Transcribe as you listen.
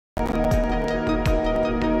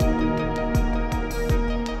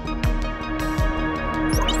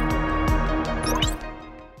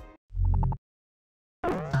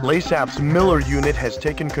LASAP's Miller unit has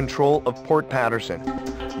taken control of Port Patterson.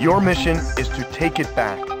 Your mission is to take it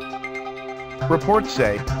back. Reports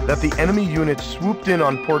say that the enemy unit swooped in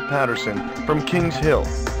on Port Patterson from Kings Hill,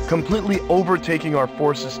 completely overtaking our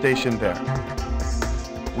forces stationed there.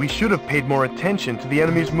 We should have paid more attention to the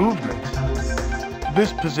enemy's movements.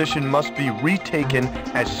 This position must be retaken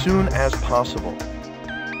as soon as possible.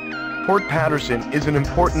 Port Patterson is an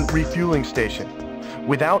important refueling station.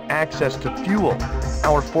 Without access to fuel,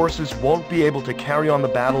 our forces won't be able to carry on the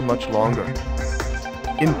battle much longer.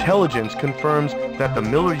 Intelligence confirms that the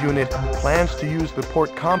Miller unit plans to use the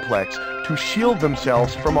port complex to shield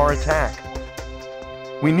themselves from our attack.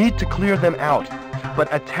 We need to clear them out,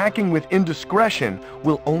 but attacking with indiscretion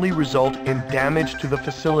will only result in damage to the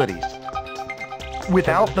facilities.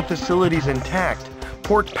 Without the facilities intact,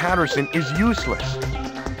 Port Patterson is useless.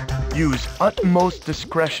 Use utmost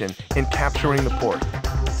discretion in capturing the port.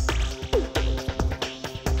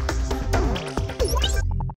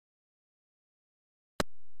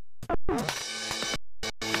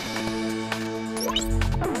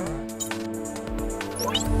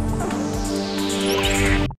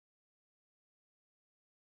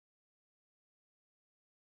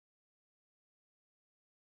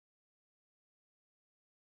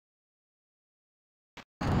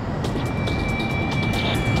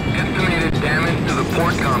 Damage to the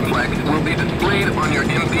port complex will be displayed on your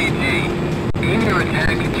MPG. Aim your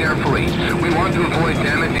attacks carefully. We want to avoid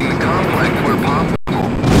damaging the complex where possible.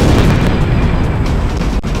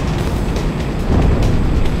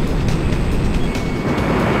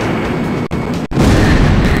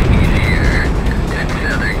 Easier. That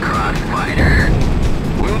Southern Cross fighter.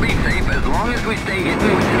 We'll be safe as long as we stay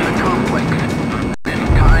hidden within the complex. This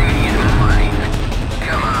time is mine.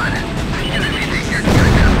 Come on. As soon as you think you're good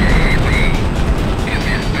enough to hit me. If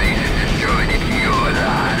this base is destroyed, it's your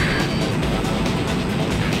loss.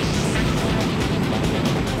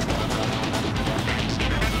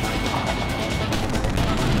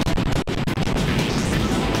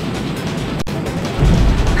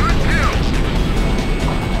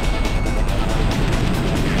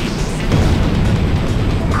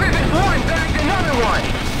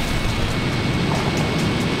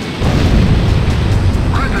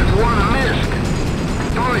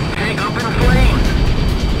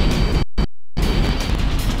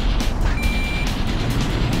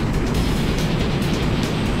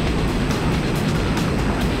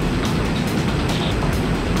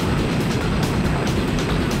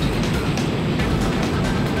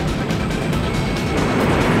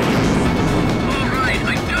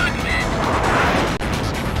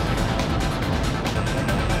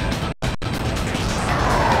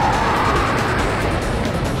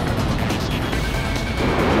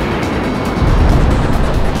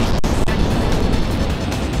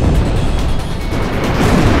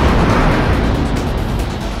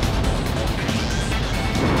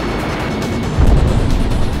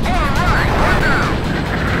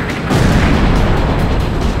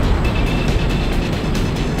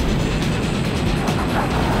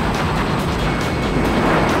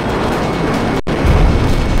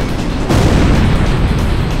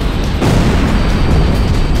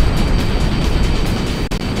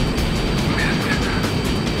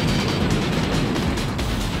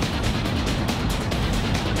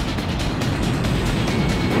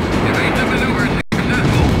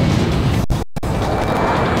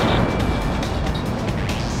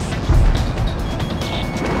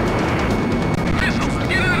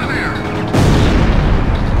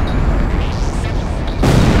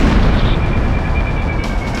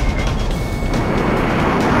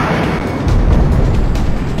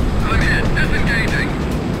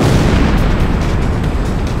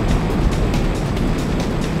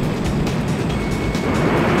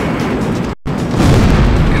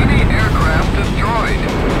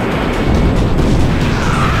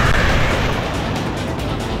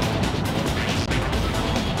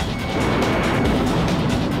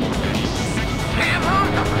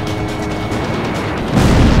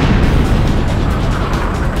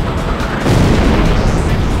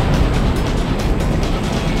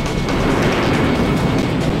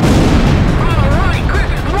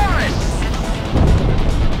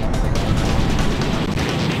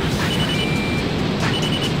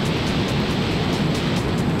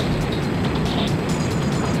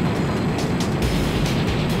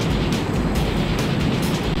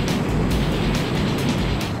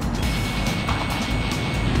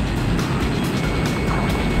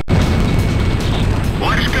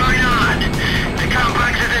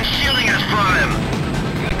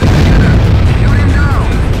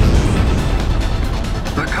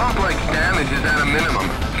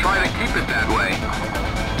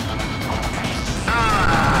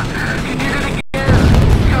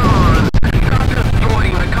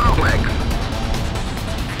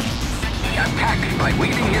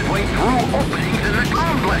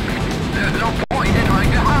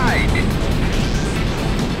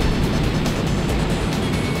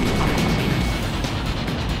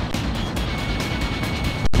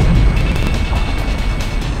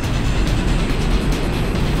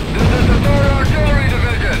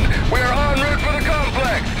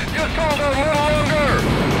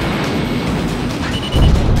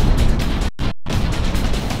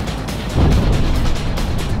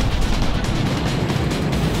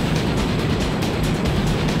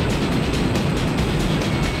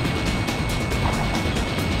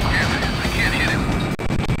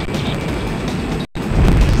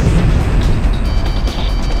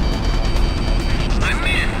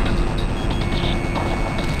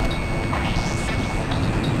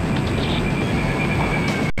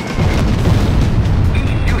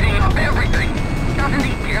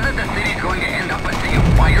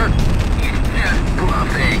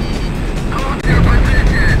 bluffing. Hold your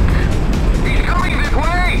positions. He's coming this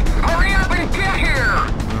way. Hurry up and get here.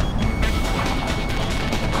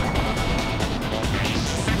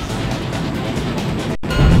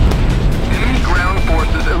 Enemy ground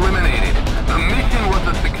forces eliminated. The mission was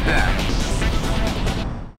a success.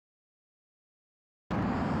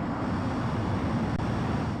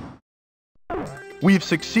 We've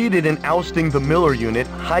succeeded in ousting the Miller unit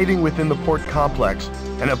hiding within the port complex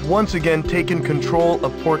and have once again taken control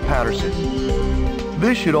of Port Patterson.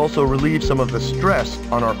 This should also relieve some of the stress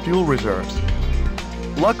on our fuel reserves.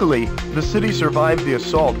 Luckily, the city survived the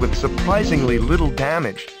assault with surprisingly little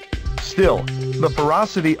damage. Still, the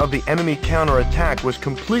ferocity of the enemy counterattack was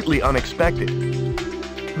completely unexpected.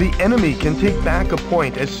 The enemy can take back a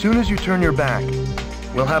point as soon as you turn your back.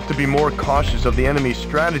 We'll have to be more cautious of the enemy's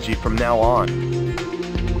strategy from now on.